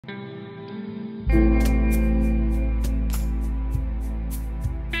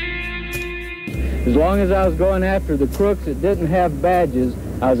As long as I was going after the crooks that didn't have badges,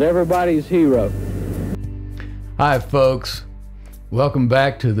 I was everybody's hero. Hi, folks. Welcome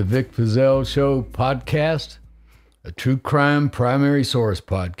back to the Vic Fizell Show podcast, a true crime primary source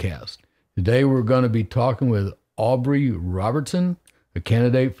podcast. Today we're going to be talking with Aubrey Robertson, a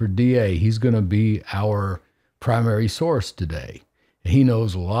candidate for DA. He's going to be our primary source today. He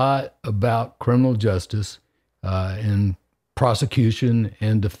knows a lot about criminal justice and prosecution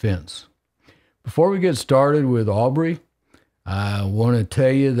and defense. Before we get started with Aubrey, I want to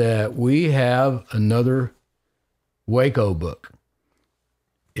tell you that we have another Waco book.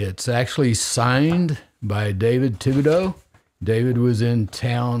 It's actually signed by David Thibodeau. David was in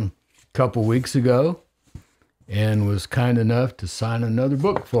town a couple weeks ago and was kind enough to sign another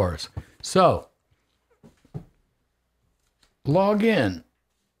book for us. So, log in.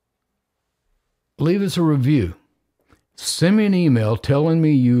 Leave us a review. Send me an email telling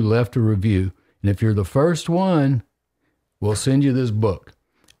me you left a review. And if you're the first one, we'll send you this book.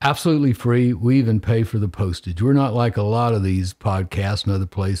 Absolutely free. We even pay for the postage. We're not like a lot of these podcasts and other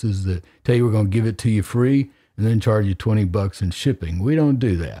places that tell you we're going to give it to you free and then charge you $20 in shipping. We don't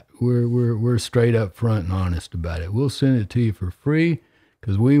do that. We're straight up front and honest about it. We'll send it to you for free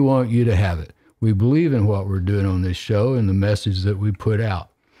because we want you to have it. We believe in what we're doing on this show and the message that we put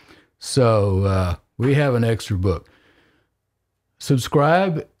out. So we have an extra book.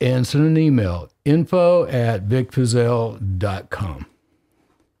 Subscribe and send an email, info@vicfizell.com.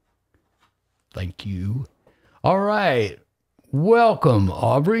 Thank you. All right. Welcome,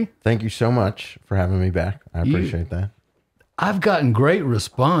 Aubrey. Thank you so much for having me back. I appreciate that. I've gotten great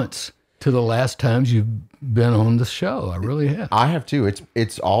response to the last times you've been on the show. I really have. I have too.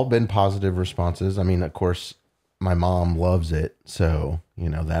 It's all been positive responses. I mean, of course, my mom loves it, so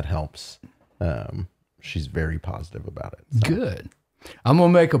that helps. She's very positive about it. So. Good. I'm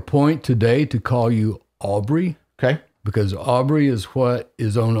gonna make a point today to call you Aubrey. Okay. Because Aubrey is what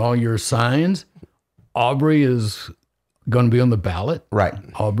is on all your signs. Aubrey is going to be on the ballot. Right.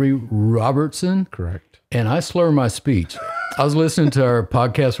 Aubrey Robertson. Correct. And I slur my speech. I was listening to our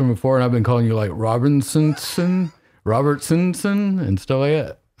podcast from before, and I've been calling you like Robertson, and stuff like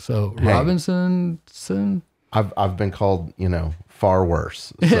that. So hey, Robinson. I've been called, far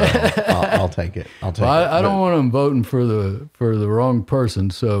worse. So I'll take it. I'll take it. I don't want them voting for the wrong person.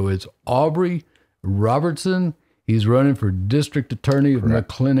 So it's Aubrey Robertson. He's running for district attorney of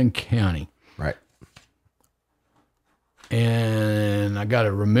McLennan County. Right. And I got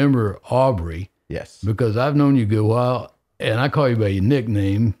to remember Aubrey. Yes. Because I've known you a good while, and I call you by your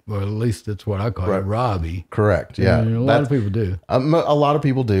nickname, or at least that's what I call you, Robbie. Correct. Yeah. And a lot of people do. A lot of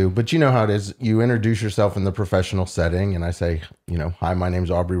people do, but you know how it is. You introduce yourself in the professional setting, and I say, hi, my name's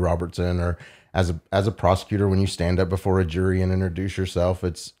Aubrey Robertson, or as a prosecutor, when you stand up before a jury and introduce yourself,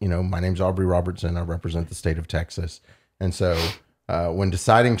 it's, my name's Aubrey Robertson. I represent the state of Texas. And so when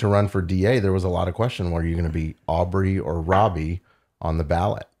deciding to run for DA, there was a lot of question. Were you going to be Aubrey or Robbie on the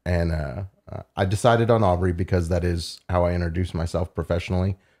ballot? And I decided on Aubrey because that is how I introduce myself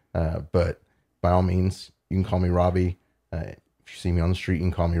professionally. But by all means, you can call me Robbie. If you see me on the street, you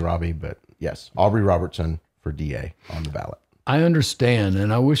can call me Robbie. But yes, Aubrey Robertson for DA on the ballot. I understand,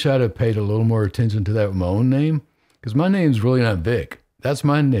 and I wish I'd have paid a little more attention to that with my own name, because my name's really not Vic. That's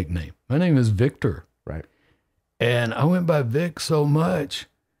my nickname. My name is Victor. Right. And I went by Vic so much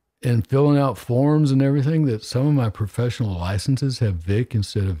in filling out forms and everything that some of my professional licenses have Vic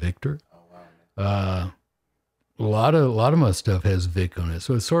instead of Victor. Oh, wow. A lot of my stuff has Vic on it,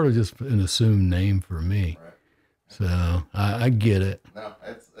 so it's sort of just an assumed name for me. Right. So I get it. No,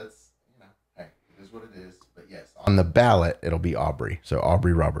 it's hey, it is what it is. But yes, on the ballot, it'll be Aubrey. So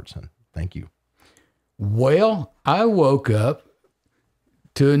Aubrey Robertson. Thank you. Well, I woke up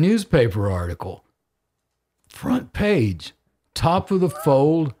to a newspaper article. Front page, top of the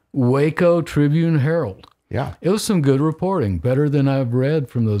fold, Waco Tribune Herald. Yeah. It was some good reporting, better than I've read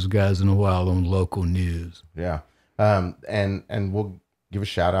from those guys in a while on local news. Yeah. And we'll give a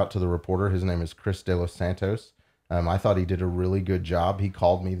shout out to the reporter. His name is Chris De Los Santos. I thought he did a really good job. He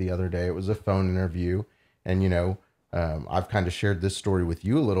called me the other day. It was a phone interview. And, I've kind of shared this story with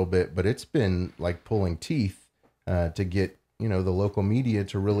you a little bit, but it's been like pulling teeth to get, the local media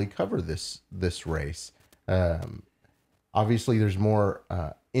to really cover this race. Obviously, there's more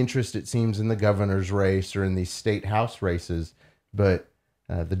interest, it seems, in the governor's race or in these state house races. But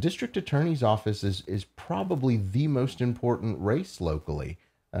the district attorney's office is probably the most important race locally.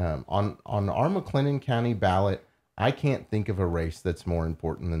 On our McLennan County ballot, I can't think of a race that's more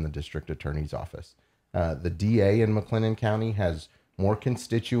important than the district attorney's office. The DA in McLennan County has more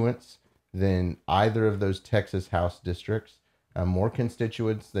constituents than either of those Texas House districts. more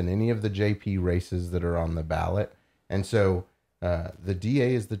constituents than any of the JP races that are on the ballot. And so the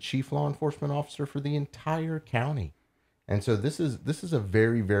DA is the chief law enforcement officer for the entire county. And so this is a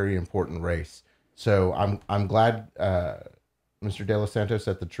very, very important race. So I'm glad Mr. De Los Santos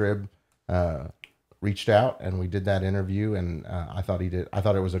at the Trib reached out, and we did that interview, and I thought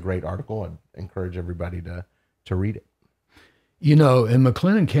it was a great article. I'd encourage everybody to read it. You know, and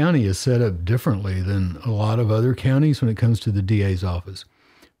McLennan County is set up differently than a lot of other counties when it comes to the DA's office.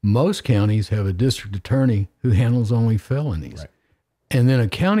 Most counties have a district attorney who handles only felonies, Right. and then a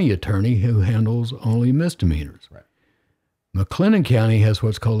county attorney who handles only misdemeanors. Right. McLennan County has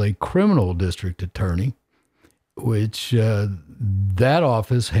what's called a criminal district attorney, which that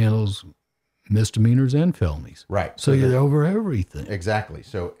office handles misdemeanors and felonies. Right. So you're over everything. Exactly.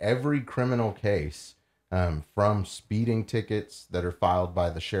 So every criminal case, from speeding tickets that are filed by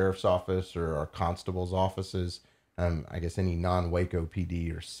the sheriff's office or our constable's offices, I guess any non-Waco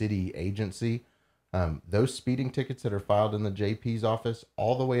PD or city agency, those speeding tickets that are filed in the JP's office,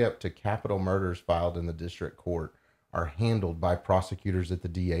 all the way up to capital murders filed in the district court, are handled by prosecutors at the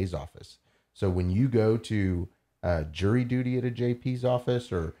DA's office. So when you go to jury duty at a JP's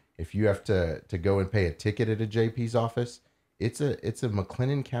office, or if you have to go and pay a ticket at a JP's office, it's a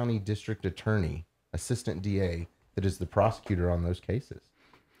McLennan County District Attorney, Assistant DA, that is the prosecutor on those cases.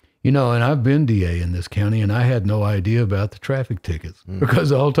 You know, and I've been DA in this county, and I had no idea about the traffic tickets because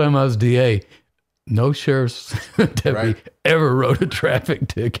the whole time I was DA, no sheriff's deputy ever wrote a traffic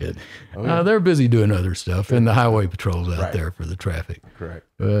ticket. Oh, yeah. They're busy doing other stuff, and the highway patrol's out there for the traffic. Correct.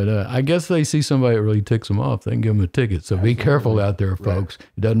 But I guess they see somebody that really ticks them off, they can give them a ticket. So be careful out there, folks.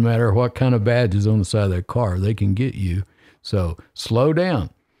 It doesn't matter what kind of badge is on the side of their car, they can get you. So slow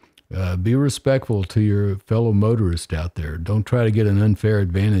down. Be respectful to your fellow motorist out there. Don't try to get an unfair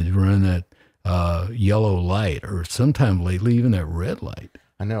advantage running that yellow light, or sometime lately even that red light.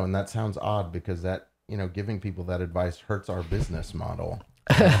 I know, and that sounds odd because that, giving people that advice hurts our business model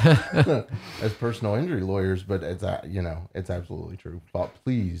as personal injury lawyers. But it's it's absolutely true.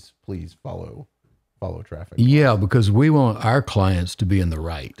 Please follow traffic laws. Yeah, because we want our clients to be in the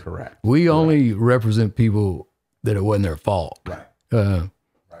right. Correct. We only represent people that it wasn't their fault. Right.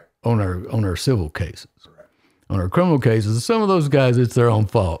 On our civil cases. Correct. On our criminal cases, some of those guys, it's their own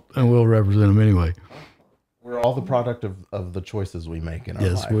fault, and we'll represent them anyway. We're all the product of the choices we make in our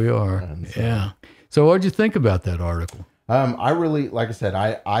life. Yes, we are. And Yeah. So what did you think about that article? I really, like I said,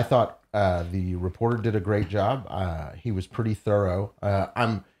 I thought the reporter did a great job. He was pretty thorough.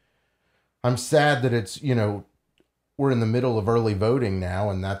 I'm sad that it's, we're in the middle of early voting now,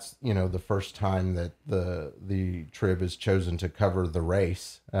 and that's, the first time that the Trib has chosen to cover the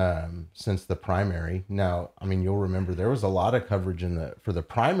race since the primary. Now, I mean, you'll remember there was a lot of coverage for the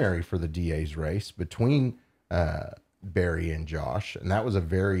primary for the DA's race between Barry and Josh, and that was a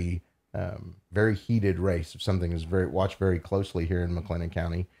very very heated race. Something is watched very closely here in McLennan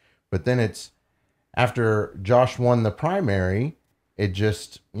County. But then it's after Josh won the primary, it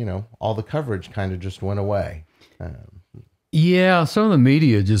just, all the coverage kind of just went away. Yeah, some of the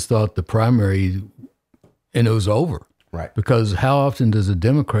media just thought the primary, and it was over. Right. Because how often does a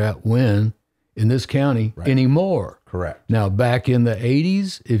Democrat win in this county anymore? Correct. Now, back in the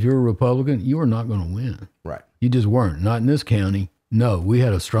 80s, if you're a Republican, you were not going to win. Right. You just weren't. Not in this county. No, we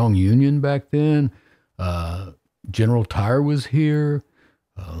had a strong union back then. General Tire was here.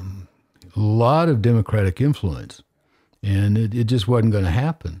 A lot of Democratic influence. And it just wasn't going to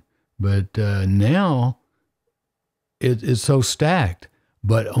happen. But now it's so stacked.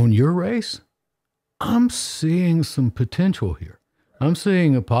 But on your race, I'm seeing some potential here. I'm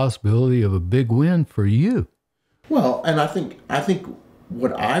seeing a possibility of a big win for you. Well, and I think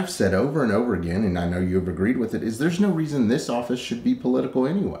what I've said over and over again, and I know you've agreed with it, is there's no reason this office should be political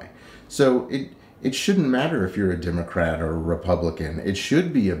anyway. So it shouldn't matter if you're a Democrat or a Republican. It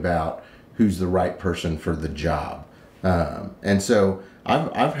should be about who's the right person for the job. And so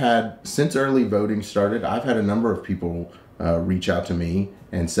I've had, since early voting started, I've had a number of people reach out to me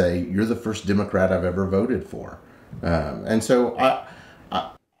and say, you're the first Democrat I've ever voted for. And so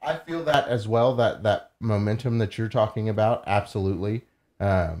I feel that as well, that momentum that you're talking about, absolutely.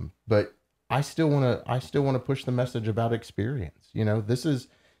 But I still want to push the message about experience. This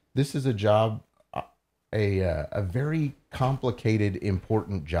is a job, a very complicated,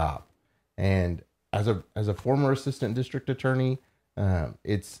 important job. And as a former assistant district attorney,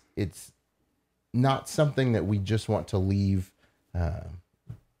 it's not something that we just want to leave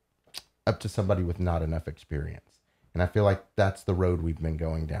up to somebody with not enough experience. And I feel like that's the road we've been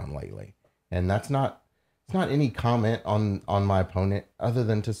going down lately. And it's not any comment on my opponent other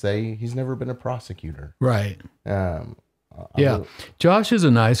than to say he's never been a prosecutor. Right. Yeah. Josh is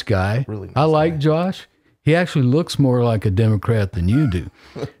a nice guy. Really nice I like guy. Josh. He actually looks more like a Democrat than you do.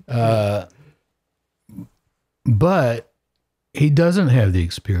 But he doesn't have the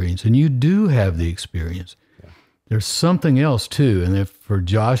experience, and you do have the experience. Yeah. There's something else, too. And if for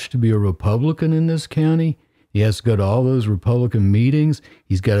Josh to be a Republican in this county, he has to go to all those Republican meetings.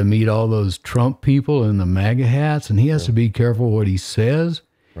 He's got to meet all those Trump people in the MAGA hats, and he has to be careful what he says.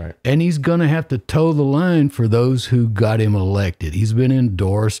 Right. And he's going to have to toe the line for those who got him elected. He's been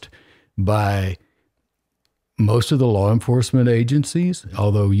endorsed by most of the law enforcement agencies,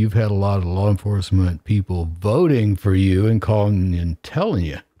 although you've had a lot of law enforcement people voting for you and calling and telling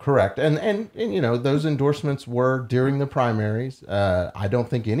you. Correct. And you know, those endorsements were during the primaries. I don't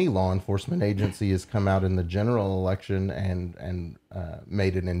think any law enforcement agency has come out in the general election and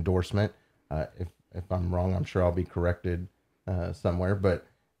made an endorsement. If I'm wrong, I'm sure I'll be corrected somewhere. But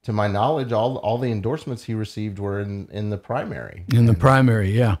to my knowledge, all the endorsements he received were in the primary. In the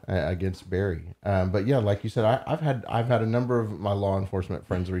primary, yeah. Against Barry. But yeah, like you said, I've had a number of my law enforcement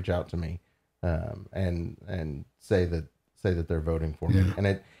friends reach out to me and say that they're voting for me.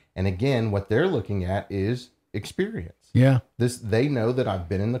 And again, what they're looking at is experience. Yeah. They know that I've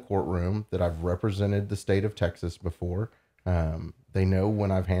been in the courtroom, that I've represented the state of Texas before. They know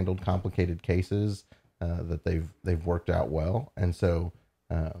when I've handled complicated cases that they've worked out well. And so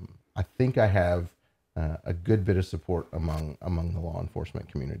I think I have a good bit of support among the law enforcement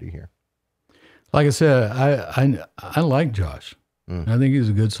community here. Like I said, I like Josh. I think he's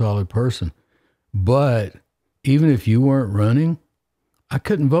a good, solid person. But even if you weren't running, I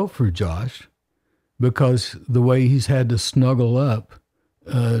couldn't vote for Josh because the way he's had to snuggle up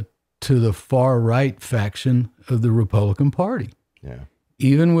to the far right faction of the Republican Party. Yeah.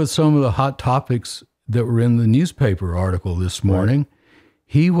 Even with some of the hot topics that were in the newspaper article this morning,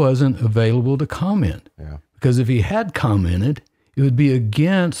 he wasn't available to comment. Yeah. Because if he had commented, it would be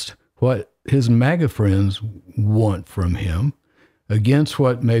against what his MAGA friends want from him, against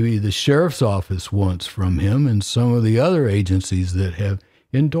what maybe the sheriff's office wants from him and some of the other agencies that have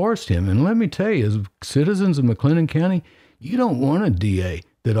endorsed him. And let me tell you, as citizens of McLennan County, you don't want a DA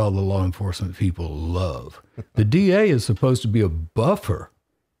that all the law enforcement people love. The DA is supposed to be a buffer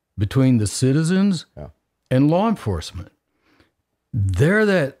between the citizens and law enforcement. They're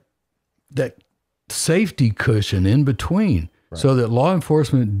that safety cushion in between so that law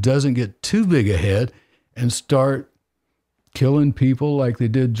enforcement doesn't get too big ahead and start killing people like they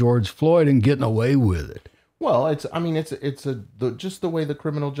did George Floyd and getting away with it. Well, it's just the way the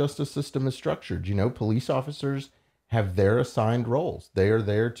criminal justice system is structured. You know, police officers have their assigned roles. They are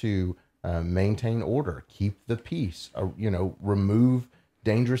there to maintain order, keep the peace, remove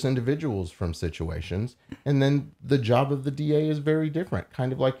dangerous individuals from situations. And then the job of the DA is very different,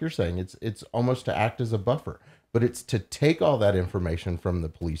 kind of like you're saying. It's almost to act as a buffer, but it's to take all that information from the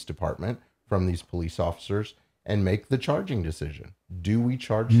police department, from these police officers, and make the charging decision. Do we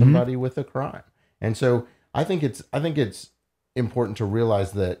charge somebody with a crime? And so I think it's important to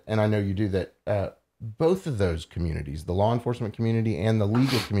realize that, and I know you do, that both of those communities, the law enforcement community and the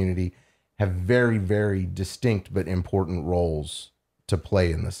legal community, have very, very distinct but important roles to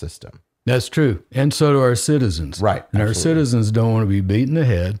play in the system. That's true. And so do our citizens. Right. And our citizens don't want to be beaten in the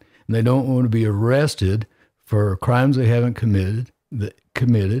head, and they don't want to be arrested for crimes they haven't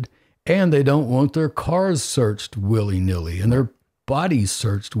committed, and they don't want their cars searched willy-nilly and their bodies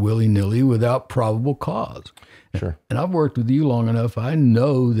searched willy-nilly without probable cause. Sure. And I've worked with you long enough. I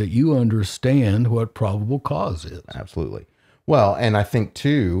know that you understand what probable cause is. Absolutely. Well, and I think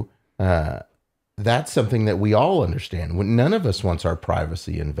too, that's something that we all understand. When none of us wants our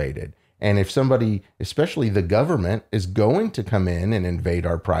privacy invaded. And if somebody, especially the government, is going to come in and invade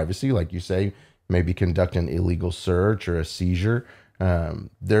our privacy, like you say, maybe conduct an illegal search or a seizure,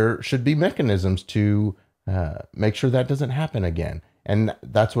 there should be mechanisms to make sure that doesn't happen again. And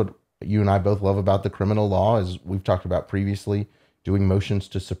that's what you and I both love about the criminal law, is we've talked about previously, doing motions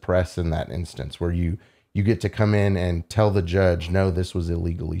to suppress in that instance, where you get to come in and tell the judge, no, this was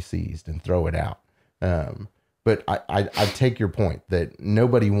illegally seized, and throw it out. But I take your point that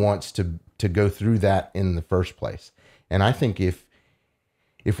nobody wants to go through that in the first place. And I think if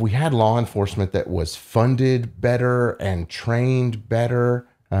we had law enforcement that was funded better and trained better,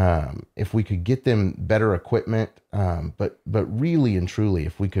 if we could get them better equipment, but really and truly,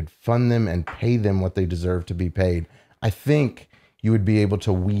 if we could fund them and pay them what they deserve to be paid, I think you would be able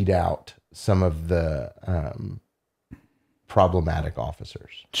to weed out some of the problematic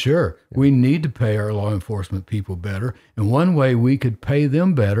officers. Sure. Yeah. We need to pay our law enforcement people better. And one way we could pay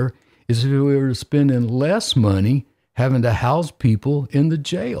them better is if we were spending less money having to house people in the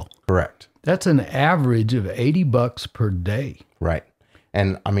jail. Correct. That's an average of $80 per day. Right.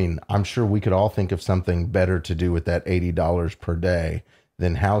 And I mean, I'm sure we could all think of something better to do with that $80 per day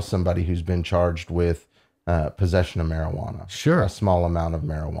than house somebody who's been charged with possession of marijuana. Sure. A small amount of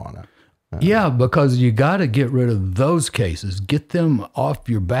marijuana. Yeah, because you got to get rid of those cases, get them off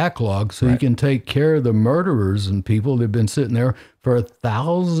your backlog so you can take care of the murderers and people that have been sitting there for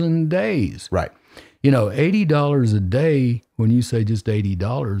 1,000 days. Right. You know, $80 a day, when you say just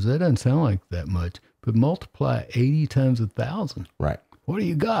 $80, that doesn't sound like that much, but multiply 80 times 1,000. Right. What do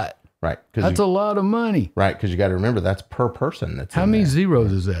you got? Right. That's a lot of money. Right. Because you got to remember that's per person. That's how many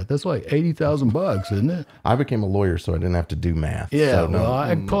zeros is that? That's like $80,000, isn't it? I became a lawyer, so I didn't have to do math. Yeah. So well,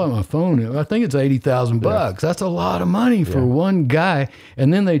 I can pull out my phone. I think it's $80,000. Yeah. That's a lot of money for one guy.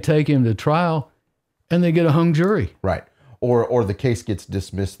 And then they take him to trial and they get a hung jury. Right. Or the case gets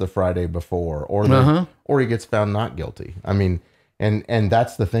dismissed the Friday before, or or he gets found not guilty. I mean, and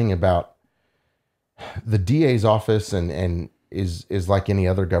that's the thing about the DA's office and is like any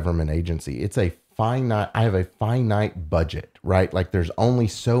other government agency. It's a finite. I have a finite budget, right? Like there's only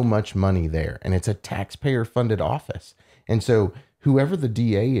so much money there, and it's a taxpayer funded office. And so whoever the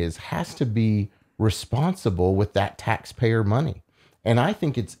DA is has to be responsible with that taxpayer money. And I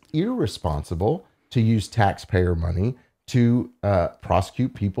think it's irresponsible to use taxpayer money to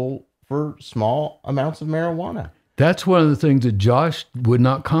prosecute people for small amounts of marijuana. That's one of the things that Josh would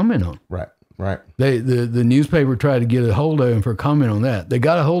not comment on. Right. Right. The newspaper tried to get a hold of him for comment on that. They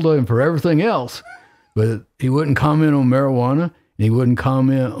got a hold of him for everything else, but he wouldn't comment on marijuana, and he wouldn't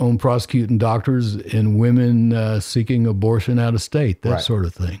comment on prosecuting doctors and women seeking abortion out of state, that sort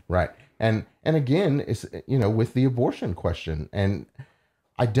of thing. Right. And again, it's, you know, with the abortion question, and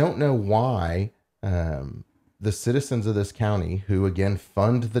I don't know why the citizens of this county, who again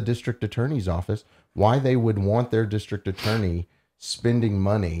fund the district attorney's office, why they would want their district attorney spending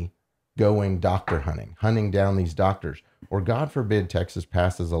money going doctor hunting down these doctors, or God forbid Texas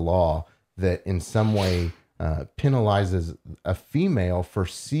passes a law that in some way penalizes a female for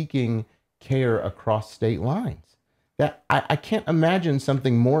seeking care across state lines. That I can't imagine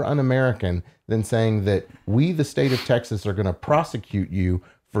something more un-American than saying that we, the state of Texas, are going to prosecute you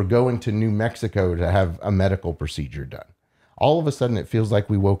for going to New Mexico to have a medical procedure done. All of a sudden, it feels like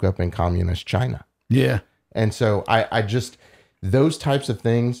we woke up in communist China. Yeah. And so I just, those types of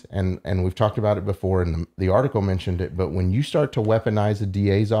things, and we've talked about it before, and the article mentioned it, but when you start to weaponize a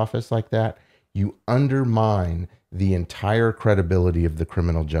DA's office like that, you undermine the entire credibility of the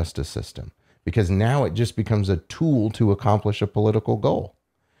criminal justice system, because now it just becomes a tool to accomplish a political goal.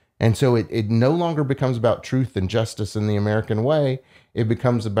 And so it no longer becomes about truth and justice in the American way. It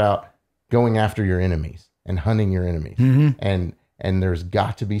becomes about going after your enemies and hunting your enemies. Mm-hmm. And there's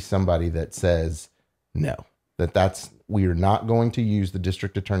got to be somebody that says, no, we are not going to use the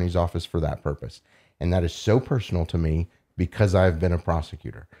district attorney's office for that purpose. And that is so personal to me because I've been a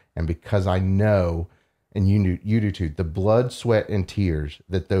prosecutor and because I know, and you do too, the blood, sweat, and tears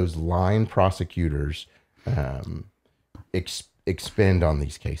that those line prosecutors expend on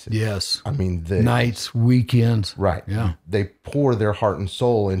these cases. Yes. I mean, nights, weekends. Right. Yeah. They pour their heart and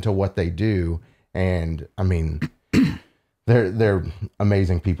soul into what they do. And I mean, they're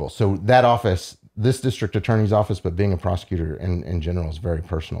amazing people. So that office, this district attorney's office, but being a prosecutor in general is very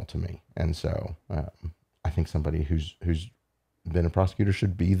personal to me. And so I think somebody who's been a prosecutor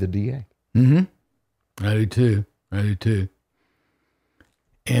should be the DA. Mm-hmm. I do too.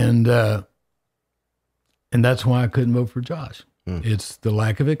 And that's why I couldn't vote for Josh. It's the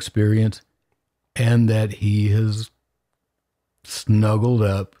lack of experience and that he has snuggled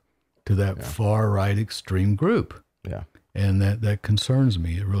up to that far right extreme group. Yeah. And that concerns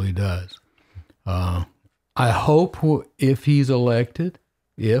me. It really does. I hope if he's elected,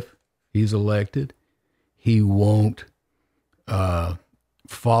 he won't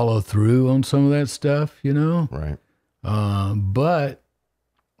follow through on some of that stuff, you know? Right. But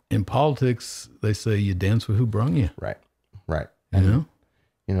in politics, they say you dance with who brung you. Right. And,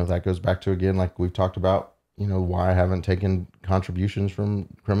 you know, that goes back to, again, like we've talked about, you know, why I haven't taken contributions from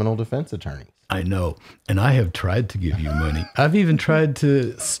criminal defense attorneys. I know. And I have tried to give you money. I've even tried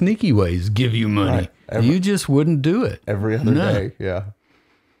to sneaky ways give you money. Right. You just wouldn't do it. Every other day. Yeah.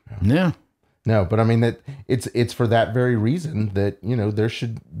 Yeah. No, but I mean that it's for that very reason that, you know,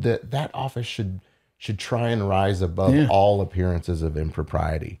 that office should try and rise above all appearances of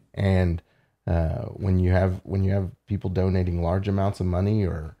impropriety. And when you have people donating large amounts of money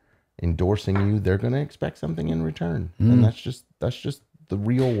or endorsing you, they're going to expect something in return. And that's just the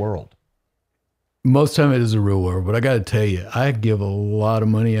real world. Most time it is a real world, but I got to tell you, I give a lot of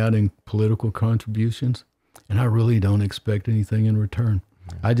money out in political contributions, and I really don't expect anything in return.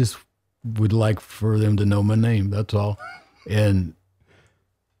 I just would like for them to know my name. That's all. And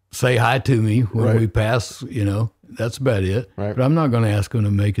say hi to me when we pass, that's about it. Right. But I'm not going to ask them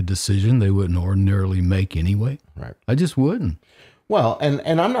to make a decision they wouldn't ordinarily make anyway. Right. I just wouldn't. Well,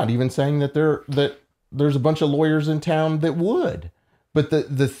 and I'm not even saying that there's a bunch of lawyers in town that would. But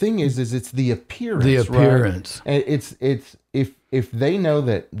the thing is it's the appearance. The appearance. Right? It's if they know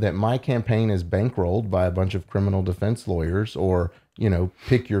that my campaign is bankrolled by a bunch of criminal defense lawyers, or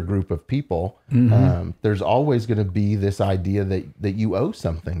pick your group of people, there's always going to be this idea that you owe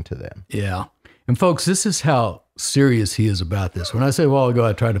something to them. Yeah. And folks, this is how serious he is about this. When I said a while ago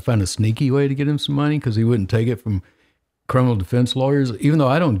I tried to find a sneaky way to get him some money because he wouldn't take it from criminal defense lawyers, even though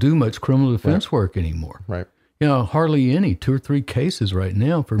I don't do much criminal defense work anymore. Right. Hardly any. 2 or 3 cases right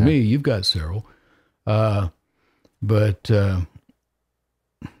now for me. You've got several.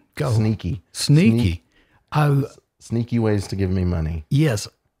 Sneaky. Sneaky ways to give me money. Yes.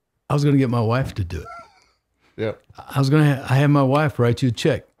 I was going to get my wife to do it. Yep. I had my wife write you a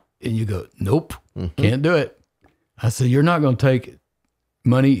check. And you go, nope, can't do it. I said, you're not going to take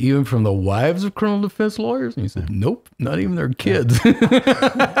money even from the wives of criminal defense lawyers? And he said, nope, not even their kids. Because,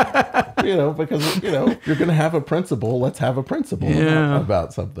 if you're going to have a principle, let's have a principle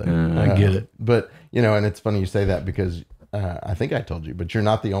about something. I get it. But, and it's funny you say that because I think I told you, but you're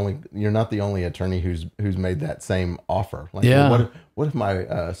not the only attorney who's made that same offer. Like, what if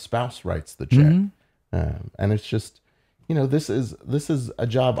my spouse writes the check? And it's just, this is a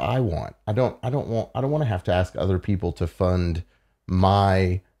job I want. I don't want to have to ask other people to fund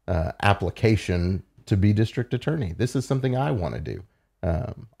my application to be district attorney. This is something I want to do.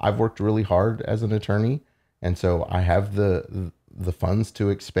 I've worked really hard as an attorney, and so I have the funds to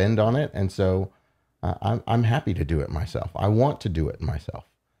expend on it, and so I'm happy to do it myself. I want to do it myself.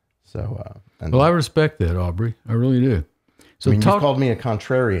 So, I respect that, Aubrey. I really do. So you called me a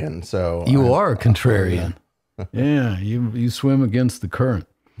contrarian, so you are a contrarian. Yeah, you swim against the current.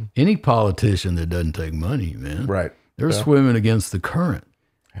 Any politician that doesn't take money, man, right? They're swimming against the current.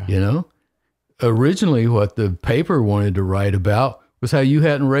 Yeah. Originally, what the paper wanted to write about was how you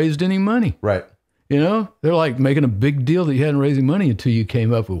hadn't raised any money. Right. They're like making a big deal that you hadn't raised any money until you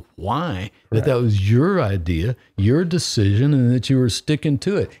came up with why, that was your idea, your decision, and that you were sticking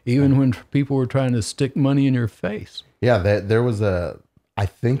to it, even when people were trying to stick money in your face. Yeah, I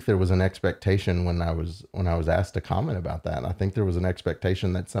think there was an expectation when I was asked to comment about that. I think there was an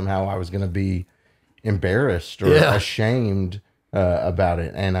expectation that somehow I was going to be embarrassed or ashamed about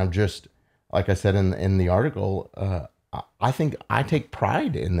it. And I'm just, like I said in the article, I think I take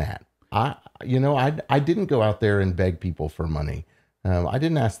pride in that. I didn't go out there and beg people for money. I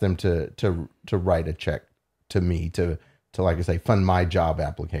didn't ask them to write a check to me to like I say, fund my job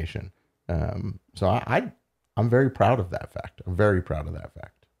application. So I'm very proud of that fact. I'm very proud of that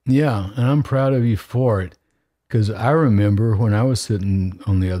fact. Yeah, and I'm proud of you for it, because I remember when I was sitting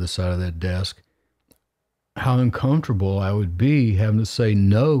on the other side of that desk, how uncomfortable I would be having to say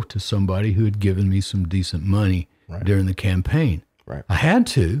no to somebody who had given me some decent money during the campaign. Right. I had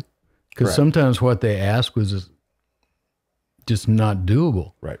to, because sometimes what they asked was just not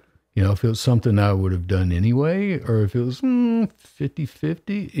doable. Right. If it was something I would have done anyway, or if it was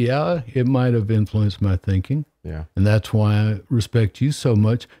 50-50, it might have influenced my thinking. Yeah. And that's why I respect you so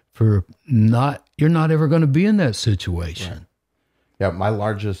much for you're not ever going to be in that situation. Right. Yeah, my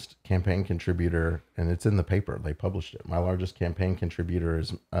largest campaign contributor, and it's in the paper, they published it. My largest campaign contributor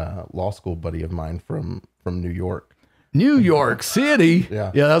is a law school buddy of mine from New York. New York City?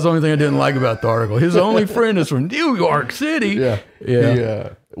 Yeah. Yeah, that's the only thing I didn't like about the article. His only friend is from New York City. Yeah. Yeah.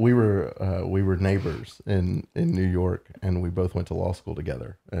 We were neighbors in New York, and we both went to law school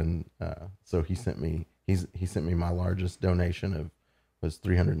together. And so he sent me my largest donation was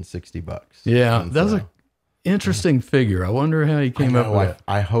 $360. Yeah, and that's an interesting figure. I wonder how he came up with it.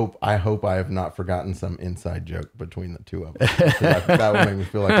 I hope I have not forgotten some inside joke between the two of us. That would make me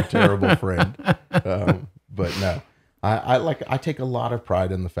feel like a terrible friend. But no. I take a lot of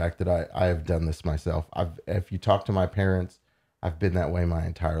pride in the fact that I have done this myself. If you talk to my parents, I've been that way my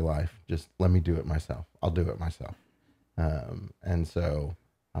entire life. Just let me do it myself. I'll do it myself. And so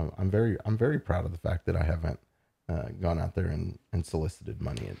I'm very proud of the fact that I haven't gone out there and solicited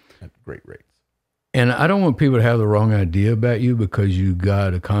money at great rates. And I don't want people to have the wrong idea about you because you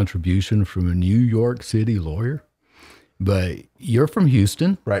got a contribution from a New York City lawyer, but you're from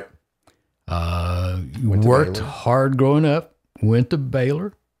Houston. Right. You worked hard growing up, went to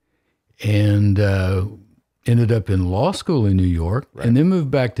Baylor, and ended up in law school in New York, and then moved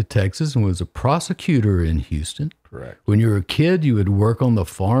back to Texas and was a prosecutor in Houston. Correct. When you were a kid, you would work on the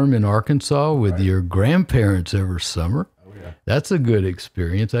farm in Arkansas with your grandparents every summer. Oh, yeah. That's a good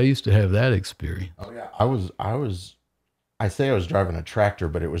experience. I used to have that experience. Oh yeah. I say I was driving a tractor,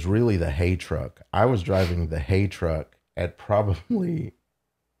 but it was really the hay truck. I was driving the hay truck at probably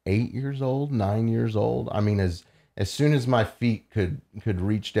 8 years old, 9 years old. I mean, as soon as my feet could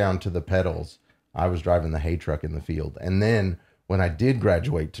reach down to the pedals, I was driving the hay truck in the field. And then when I did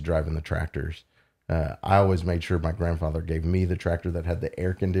graduate to driving the tractors, I always made sure my grandfather gave me the tractor that had the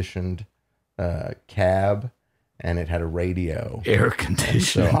air conditioned cab. And it had a radio. Air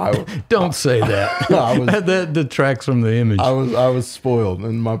conditioning. So Don't say that. That detracts from the image. I was spoiled,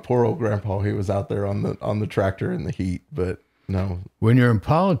 and my poor old grandpa, he was out there on the tractor in the heat. But no, when you're in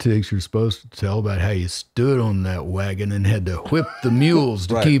politics, you're supposed to tell about how you stood on that wagon and had to whip the mules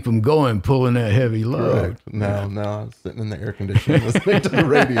to keep them going, pulling that heavy load. Correct. No, I was sitting in the air conditioning listening to the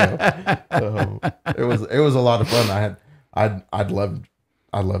radio. So it was a lot of fun. I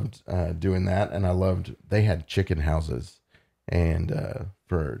loved doing that, and they had chicken houses and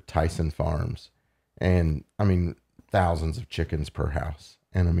for Tyson Farms, and I mean thousands of chickens per house,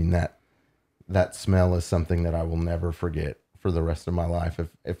 and I mean that smell is something that I will never forget for the rest of my life.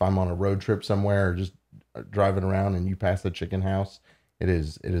 If I'm on a road trip somewhere or just driving around and you pass a chicken house, it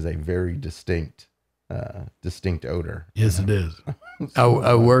is a very distinct odor. Yes, it is.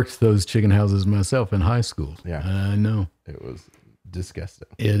 I worked those chicken houses myself in high school. Yeah, I know it was disgusting.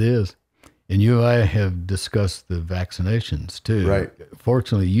 It is. And you and I have discussed the vaccinations too. Right.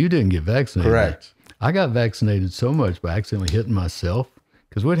 Fortunately, you didn't get vaccinated. Correct. I got vaccinated so much by accidentally hitting myself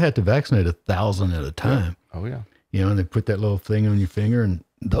because we'd have to vaccinate 1,000 at a time. Yeah. Oh, yeah. You know, and they put that little thing on your finger, and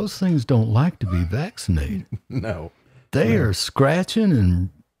those things don't like to be vaccinated. No. They are scratching and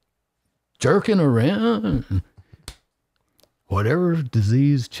jerking around. Whatever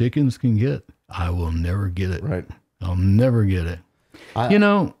disease chickens can get, I will never get it. Right. I'll never get it.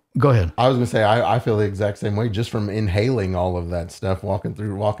 Go ahead. I was going to say, I feel the exact same way just from inhaling all of that stuff,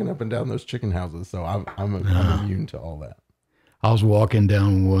 walking up and down those chicken houses. So I'm immune to all that. I was walking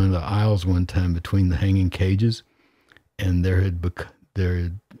down one of the aisles one time between the hanging cages, and there had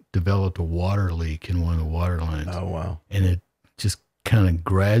developed a water leak in one of the water lines. Oh, wow. And it just kind of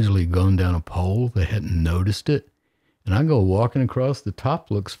gradually gone down a pole. They hadn't noticed it. And I go walking across, the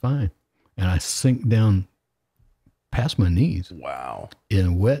top looks fine. And I sink down past my knees. Wow.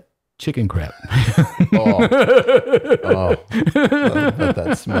 In wet chicken crap. Oh,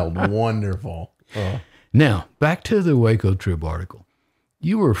 that smelled wonderful. Oh. Now, back to the Waco Trib article.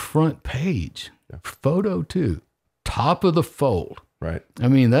 You were front page, photo too, top of the fold. Right. I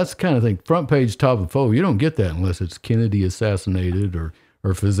mean, that's the kind of thing, front page, top of the fold. You don't get that unless it's Kennedy assassinated or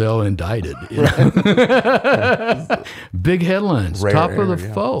Fizell indicted. You know? Big headlines, Rare top of the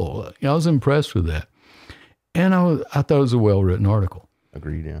fold. I was impressed with that. And I thought it was a well-written article.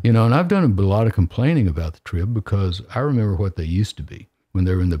 Agreed, yeah. You know, and I've done a lot of complaining about the Trib because I remember what they used to be when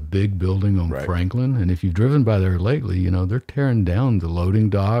they were in the big building on Franklin. And if you've driven by there lately, you know, they're tearing down the loading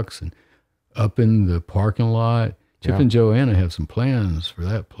docks and up in the parking lot. Chip and Joanna have some plans for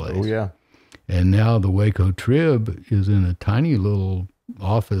that place. Oh, yeah. And now the Waco Trib is in a tiny little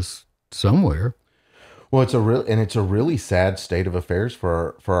office somewhere. Well, it's a really sad state of affairs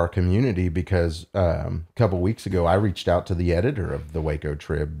for our community because a couple of weeks ago I reached out to the editor of the Waco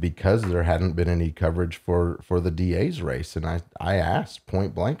Trib because there hadn't been any coverage for the DA's race, and I asked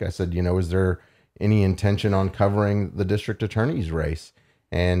point blank. I said, you know, is there any intention on covering the district attorney's race?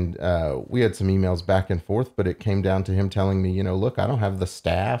 And we had some emails back and forth, but it came down to him telling me, you know, look, I don't have the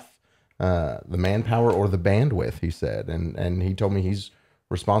staff, the manpower, or the bandwidth. He said, and he told me he's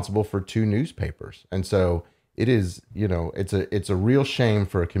responsible for 2 newspapers. And so it is, you know, it's a real shame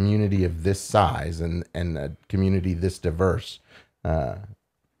for a community of this size and a community this diverse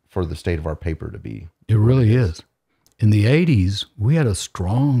for the state of our paper to be. It really is. In the 80s, we had a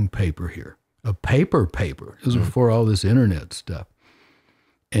strong paper here, a paper. It was before all this internet stuff.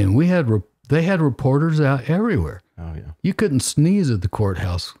 And they had reporters out everywhere. Oh, yeah. You couldn't sneeze at the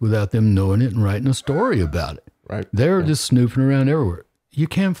courthouse without them knowing it and writing a story about it. Right. They were just snooping around everywhere. You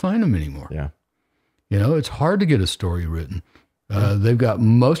can't find them anymore. Yeah. You know, it's hard to get a story written. They've got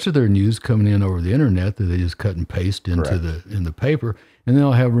most of their news coming in over the internet that they just cut and paste into the paper, and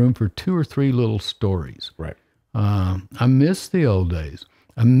they'll have room for 2 or 3 little stories. Right. I miss the old days.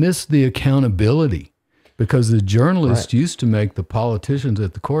 I miss the accountability because the journalists used to make the politicians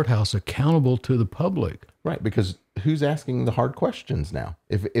at the courthouse accountable to the public. Right, because who's asking the hard questions now?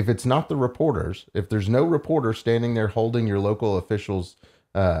 If it's not the reporters, if there's no reporter standing there holding your local officials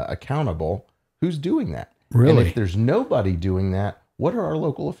accountable, who's doing that? Really? And if there's nobody doing that, what are our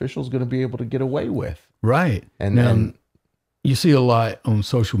local officials going to be able to get away with? Right. And you see a lot on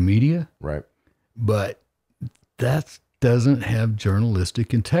social media. Right. But that's doesn't have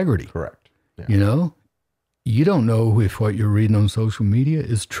journalistic integrity. Correct. Yeah. You know, you don't know if what you're reading on social media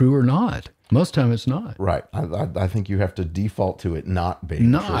is true or not. Most time it's not. Right. I think you have to default to it not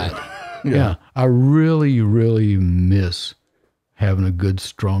being true. Yeah. I really, really miss having a good,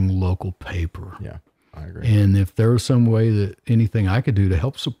 strong local paper. Yeah, I agree. And if there was some way that anything I could do to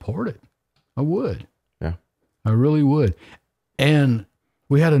help support it, I would. Yeah. I really would. And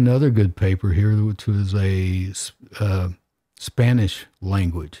we had another good paper here, which was a Spanish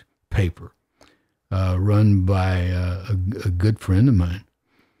language paper run by a good friend of mine.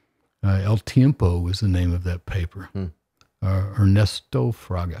 El Tiempo was the name of that paper. Ernesto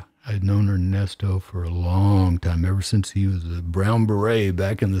Fraga. I'd known Ernesto for a long time, ever since he was a brown beret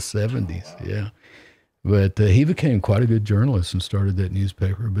back in the 70s. Oh, wow. Yeah. But he became quite a good journalist and started that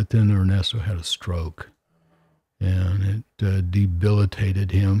newspaper. But then Ernesto had a stroke, and it debilitated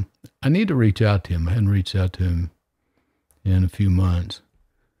him. I need to reach out to him. I hadn't reached out to him in a few months.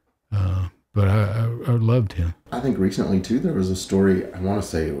 But I loved him. I think recently too there was a story, I want to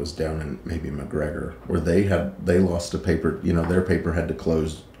say it was down in maybe McGregor, where they lost a paper, their paper had to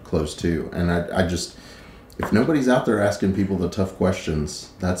close too. And I just, if nobody's out there asking people the tough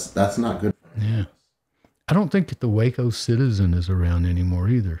questions, that's not good. Yeah. I don't think that the Waco Citizen is around anymore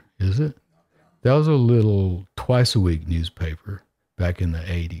either, is it? That was a little twice a week newspaper back in the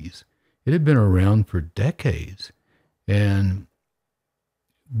 80s. It had been around for decades. And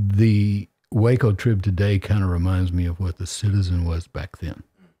the Waco Trib today kind of reminds me of what the Citizen was back then.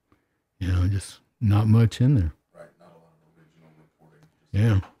 Just not much in there. Right, not a lot of original reporting.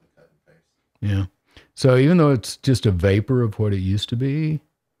 Yeah. Cut and paste. Yeah. So even though it's just a vapor of what it used to be,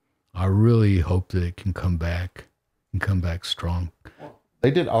 I really hope that it can come back and come back strong.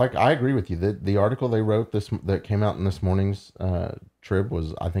 They did. I agree with you. The article they wrote that came out in this morning's Trib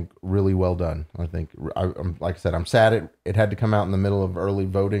was, I think, really well done. I think, like I said, I'm sad it had to come out in the middle of early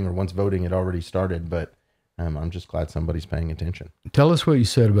voting, or once voting had already started. But I'm just glad somebody's paying attention. Tell us what you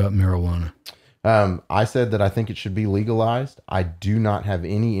said about marijuana. I said that I think it should be legalized. I do not have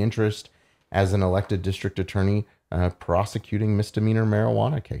any interest as an elected district attorney prosecuting misdemeanor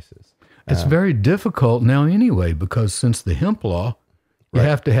marijuana cases. It's very difficult now anyway, because since the hemp law, you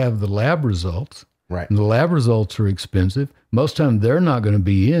have to have the lab results. Right. And the lab results are expensive. Most time they're not going to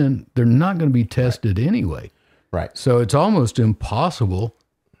be they're not going to be tested anyway. Right. So it's almost impossible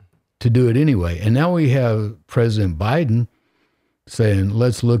to do it anyway. And now we have President Biden saying,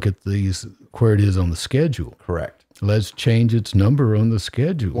 let's look at these where it is on the schedule. Correct. Let's change its number on the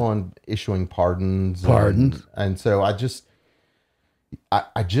schedule. Well, and issuing pardons. Pardons. And so I just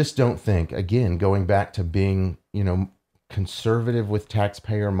don't think, again, going back to being, conservative with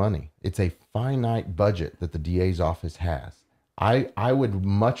taxpayer money. It's a finite budget that the DA's office has. I would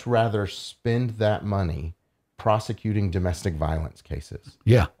much rather spend that money prosecuting domestic violence cases.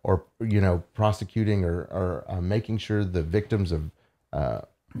 Yeah. Or, prosecuting or making sure the victims of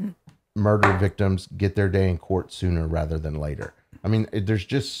murder victims get their day in court sooner rather than later. I mean, there's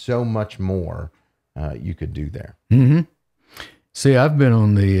just so much more you could do there. Mm-hmm. See, I've been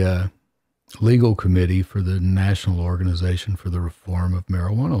on the legal committee for the National Organization for the Reform of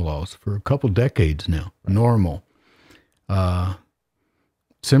Marijuana Laws for a couple decades now, normal.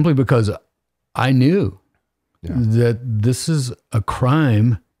 Simply because I knew that this is a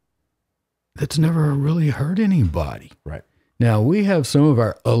crime that's never really hurt anybody. Right. Now, we have some of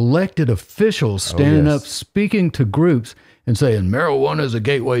our elected officials standing up, speaking to groups and saying, marijuana is a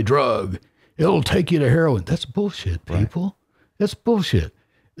gateway drug. It'll take you to heroin. That's bullshit, people. Right. That's bullshit.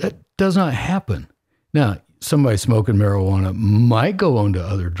 That does not happen. Now, somebody smoking marijuana might go on to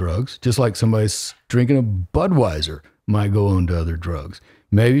other drugs, just like somebody drinking a Budweiser might go on to other drugs.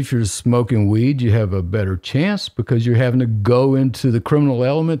 Maybe if you're smoking weed, you have a better chance because you're having to go into the criminal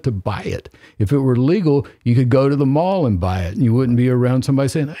element to buy it. If it were legal, you could go to the mall and buy it, and you wouldn't be around somebody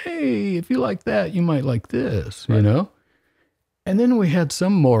saying, hey, if you like that, you might like this, you know? And then we had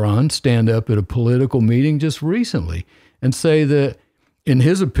some moron stand up at a political meeting just recently and say that, in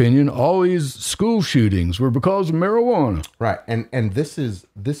his opinion, all these school shootings were because of marijuana. Right. And this is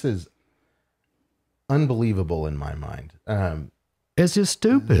unbelievable in my mind. It's just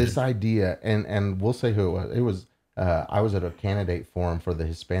stupid. This idea, and we'll say who it was. It was, I was at a candidate forum for the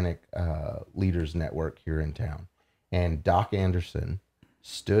Hispanic Leaders Network here in town. And Doc Anderson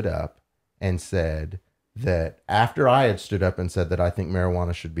stood up and said that after I had stood up and said that I think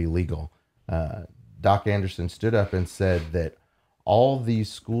marijuana should be legal, Doc Anderson stood up and said that all these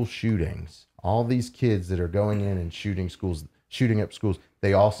school shootings, all these kids that are going in and shooting up schools,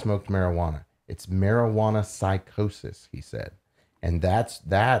 they all smoked marijuana. It's marijuana psychosis, he said. And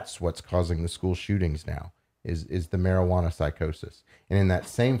that's what's causing the school shootings now. is the marijuana psychosis. And in that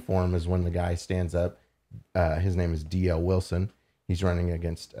same form is when the guy stands up, his name is D.L. Wilson. He's running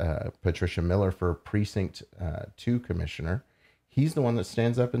against Patricia Miller for precinct 2 commissioner. He's the one that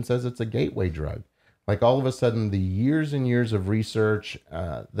stands up and says it's a gateway drug. Like all of a sudden, the years and years of research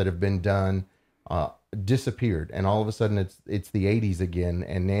that have been done disappeared, and all of a sudden it's the 80s again,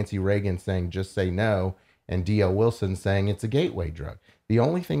 and Nancy Reagan saying just say no, and D.L. Wilson saying it's a gateway drug. The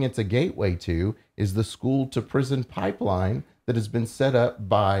only thing it's a gateway to is the school to prison pipeline that has been set up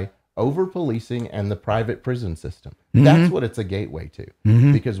by over-policing and the private prison system. That's what it's a gateway to.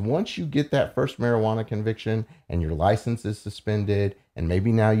 Because once you get that first marijuana conviction and your license is suspended and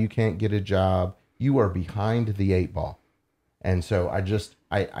maybe now you can't get a job, you are behind the 8 ball. And so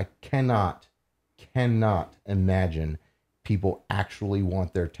I cannot imagine people actually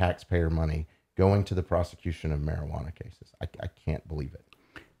want their taxpayer money going to the prosecution of marijuana cases. I can't believe it.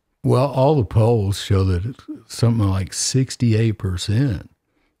 Well, all the polls show that it's something like 68%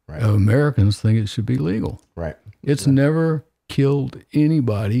 Right. of Americans think it should be legal. Right. It's never killed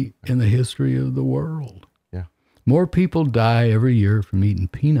anybody in the history of the world. Yeah. More people die every year from eating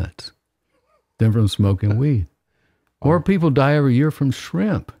peanuts than from smoking weed. More people die every year from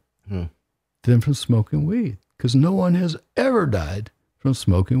shrimp than from smoking weed, because no one has ever died from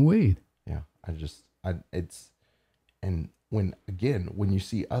smoking weed. Yeah. And when you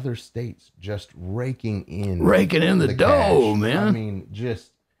see other states just raking in the dough, cash, man. I mean,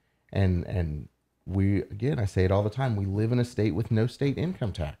 just, and we, again, I say it all the time, we live in a state with no state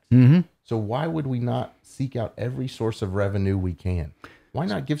income tax. So why would we not seek out every source of revenue we can? Why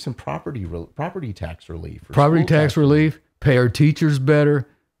not give some property tax relief? Property tax relief, pay our teachers better,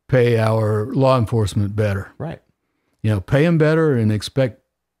 pay our law enforcement better. Right. Pay them better and expect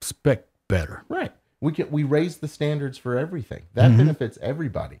better. Right. We raise the standards for everything. That benefits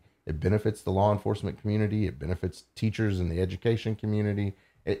everybody. It benefits the law enforcement community. It benefits teachers in the education community.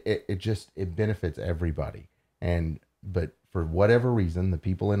 It benefits everybody. But for whatever reason, the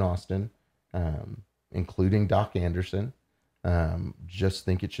people in Austin, including Doc Anderson, just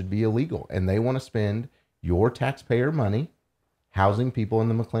think it should be illegal, and they want to spend your taxpayer money housing people in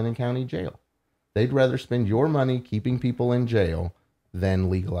the McLennan County Jail. They'd rather spend your money keeping people in jail than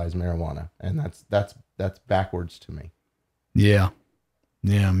legalize marijuana, and that's backwards to me. Yeah,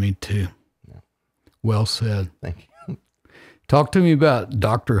 me too. Yeah. Well said. Thank you. Talk to me about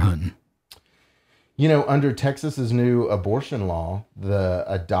doctor hunting. Under Texas's new abortion law,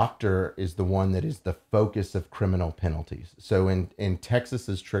 a doctor is the one that is the focus of criminal penalties. So in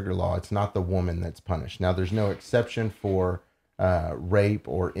Texas's trigger law, it's not the woman that's punished. Now, there's no exception for rape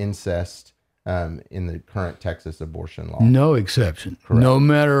or incest in the current Texas abortion law. No exception. Correct. No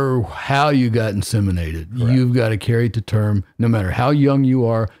matter how you got inseminated, Correct. You've got to carry it to term, no matter how young you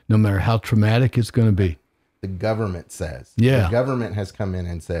are, no matter how traumatic it's going to be. The government says. Yeah. The government has come in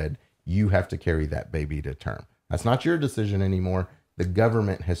and said, you have to carry that baby to term. That's not your decision anymore. The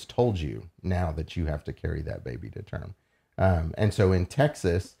government has told you now that you have to carry that baby to term. And so in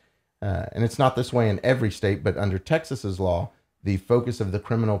Texas, and it's not this way in every state, but under Texas's law, the focus of the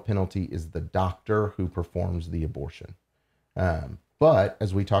criminal penalty is the doctor who performs the abortion. But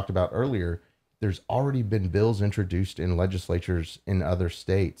as we talked about earlier, there's already been bills introduced in legislatures in other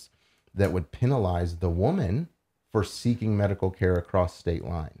states that would penalize the woman for seeking medical care across state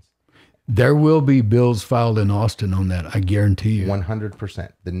lines. There will be bills filed in Austin on that, I guarantee you.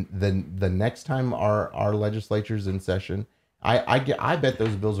 100%. The next time our legislature's in session, I bet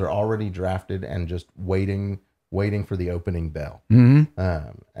those bills are already drafted and just waiting for the opening bell.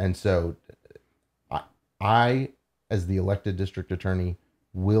 And so I, as the elected district attorney,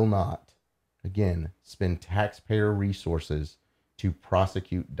 will not, again, spend taxpayer resources to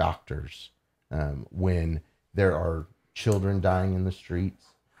prosecute doctors when there are children dying in the streets,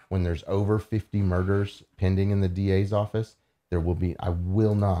 when there's over 50 murders pending in the DA's office. I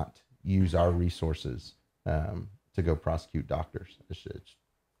will not use our resources to go prosecute doctors. It's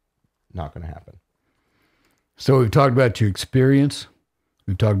not going to happen. So we've talked about your experience.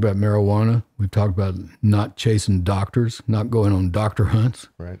 We've talked about marijuana. We've talked about not chasing doctors, not going on doctor hunts.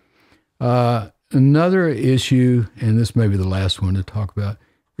 Right. Another issue, and this may be the last one to talk about,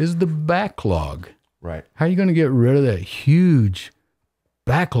 is the backlog. Right. How are you going to get rid of that huge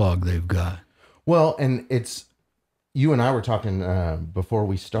backlog they've got? Well, and you and I were talking before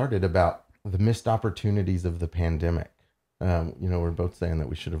we started about the missed opportunities of the pandemic. We're both saying that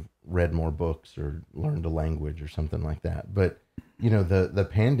we should have read more books or learned a language or something like that. But, the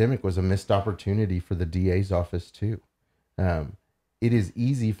pandemic was a missed opportunity for the DA's office too. It is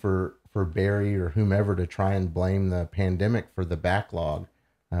easy for Barry or whomever to try and blame the pandemic for the backlog.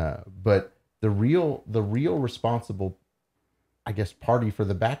 But The real responsible, I guess, party for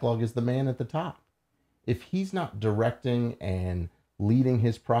the backlog is the man at the top. If he's not directing and leading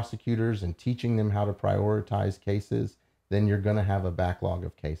his prosecutors and teaching them how to prioritize cases, then you're going to have a backlog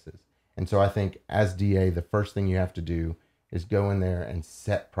of cases. And so I think as DA, the first thing you have to do is go in there and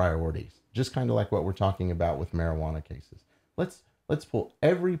set priorities, just kind of like what we're talking about with marijuana cases. Let's pull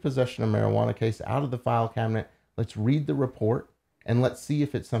every possession of marijuana case out of the file cabinet. Let's read the report and let's see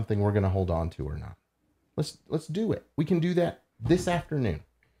if it's something we're going to hold on to or not. Let's do it. We can do that this afternoon.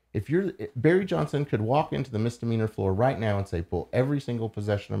 If Barry Johnson could walk into the misdemeanor floor right now and say, pull every single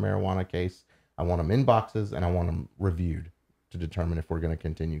possession of marijuana case. I want them in boxes and I want them reviewed to determine if we're going to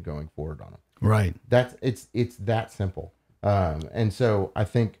continue going forward on them. Right. It's that simple. And so I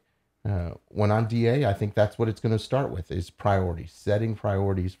think when I'm DA, I think that's what it's going to start with is priorities, setting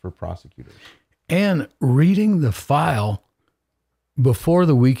priorities for prosecutors. And reading the file before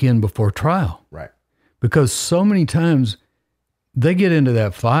the weekend before trial. Right. Because so many times they get into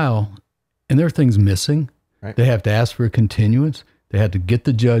that file and there are things missing. Right. They have to ask for a continuance. They have to get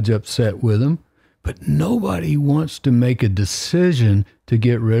the judge upset with them. But nobody wants to make a decision to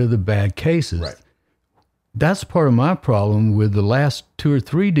get rid of the bad cases. Right. That's part of my problem with the last 2 or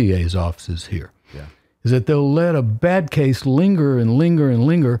 3 DA's offices here. Yeah. Is that they'll let a bad case linger and linger and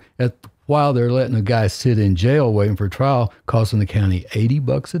linger while they're letting a guy sit in jail waiting for trial, costing the county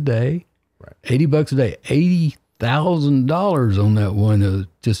 $80 a day. Right. $80 a day, $80,000 on that one that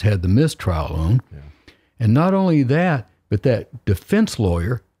just had the mistrial on. Yeah. And not only that, but that defense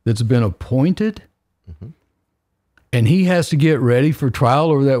lawyer that's been appointed, and he has to get ready for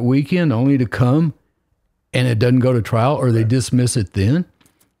trial over that weekend only to come and it doesn't go to trial or they dismiss it then.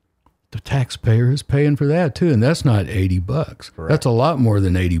 The taxpayer is paying for that too. And that's not $80. Correct. That's a lot more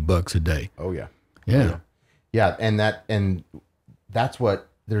than $80 a day. Oh yeah. Yeah. Yeah. And that's what,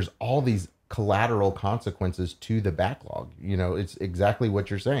 there's all these collateral consequences to the backlog. You know, it's exactly what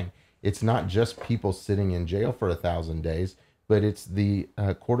you're saying. It's not just people sitting in jail for 1,000 days, but it's the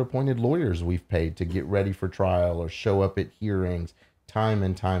court-appointed lawyers we've paid to get ready for trial or show up at hearings time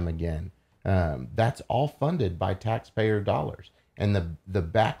and time again. That's all funded by taxpayer dollars. And the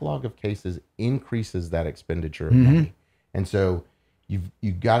backlog of cases increases that expenditure of money. And so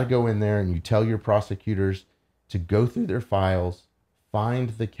you've got to go in there and you tell your prosecutors to go through their files,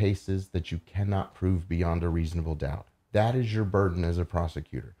 find the cases that you cannot prove beyond a reasonable doubt. That is your burden as a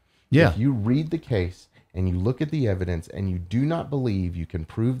prosecutor. Yeah. If you read the case and you look at the evidence and you do not believe you can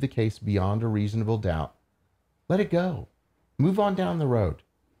prove the case beyond a reasonable doubt, let it go. Move on down the road.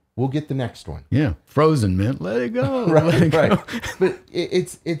 We'll get the next one. Yeah. Frozen meant let it go. Right, let it right. go. But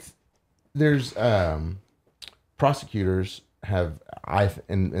there's prosecutors have,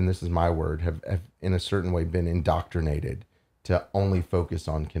 and this is my word, have in a certain way been indoctrinated to only focus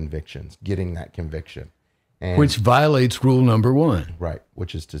on convictions, getting that conviction. And, Which violates rule number 1. right,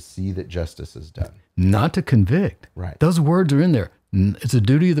 which is to see that justice is done. Not to convict. Right. Those words are in there. It's a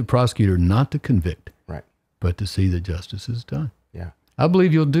duty of the prosecutor not to convict, Right. but to see that justice is done. Yeah. I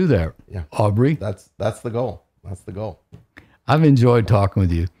believe you'll do that, Yeah. Aubrey. That's the goal. That's the goal. I've enjoyed talking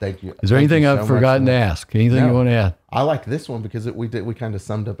with you. Thank you. Is there Thank anything you I've so forgotten much. to ask? Anything No. you want to add? I like this one because we kind of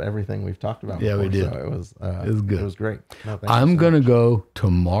summed up everything we've talked about. Yeah, we before, did. So it was good. It was great. No, thank you I'm so going to much. go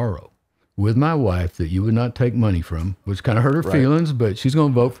tomorrow with my wife that you would not take money from, which kind of hurt her Right. feelings, but she's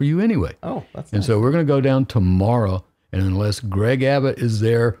going to vote for you anyway. Oh, that's And nice. so we're going to go down tomorrow, and unless Greg Abbott is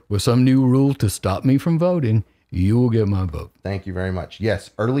there with some new rule to stop me from voting, you will get my vote. Thank you very much.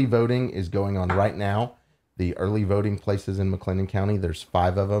 Yes, early voting is going on right now. The early voting places in McLennan County, there's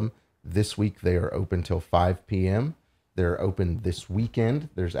 5 of them. This week, they are open till 5 p.m. They're open this weekend.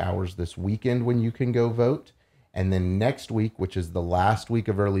 There's hours this weekend when you can go vote. And then next week, which is the last week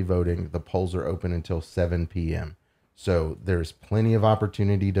of early voting, the polls are open until 7 p.m. So there's plenty of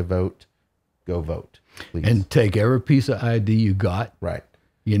opportunity to vote. Go vote, please. And take every piece of ID you got. Right.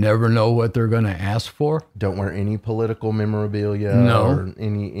 You never know what they're going to ask for. Don't wear any political memorabilia No. or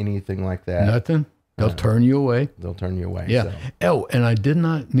anything like that. Nothing. They'll turn you away. They'll turn you away. Yeah. So. Oh, and I did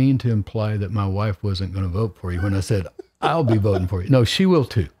not mean to imply that my wife wasn't going to vote for you when I said, I'll be voting for you. No, she will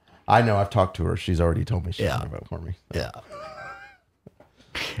too. I know. I've talked to her. She's already told me she's Yeah. going to vote for me. So. Yeah.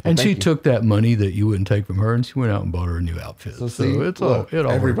 And she you. took that money that you wouldn't take from her and she went out and bought her a new outfit. So, See, it's look, all, it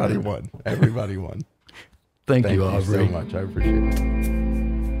all everybody worked. won. Everybody won. Thank Thank you, you Aubrey. so much. I appreciate it.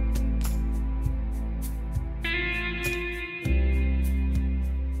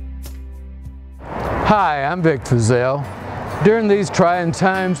 Hi, I'm Vic Fazell. During these trying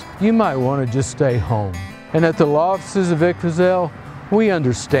times, you might want to just stay home. And at the law offices of Vic Fazell, we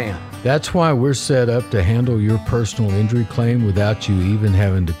understand. That's why we're set up to handle your personal injury claim without you even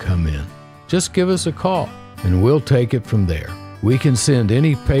having to come in. just give us a call and we'll take it from there. We can send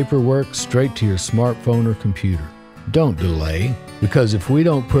any paperwork straight to your smartphone or computer. Don't delay, because if we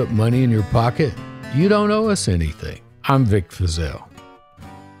don't put money in your pocket, you don't owe us anything. I'm Vic Fazell.